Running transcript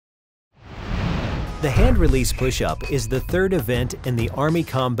The hand release push-up is the third event in the Army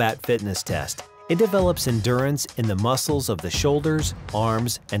Combat Fitness Test. It develops endurance in the muscles of the shoulders,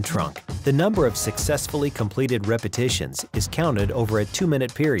 arms, and trunk. The number of successfully completed repetitions is counted over a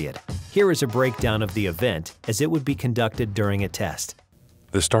 2-minute period. Here is a breakdown of the event as it would be conducted during a test.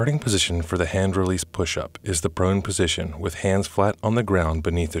 The starting position for the hand release push-up is the prone position with hands flat on the ground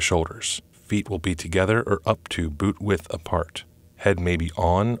beneath the shoulders. Feet will be together or up to boot width apart. Head may be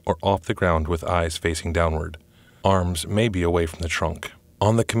on or off the ground with eyes facing downward. Arms may be away from the trunk.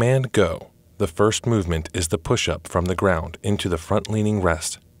 On the command go, the first movement is the push-up from the ground into the front-leaning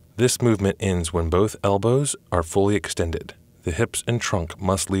rest. This movement ends when both elbows are fully extended. The hips and trunk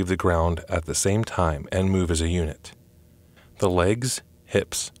must leave the ground at the same time and move as a unit. The legs,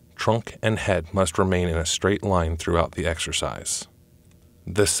 hips, trunk, and head must remain in a straight line throughout the exercise.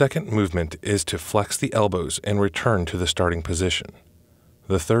 The second movement is to flex the elbows and return to the starting position.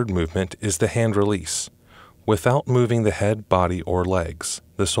 The third movement is the hand release. Without moving the head, body, or legs,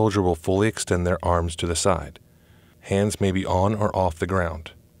 the soldier will fully extend their arms to the side. Hands may be on or off the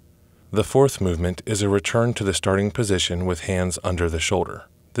ground. The fourth movement is a return to the starting position with hands under the shoulder.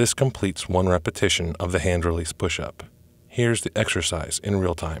 This completes one repetition of the hand release push-up. Here's the exercise in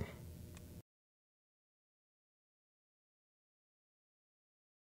real time.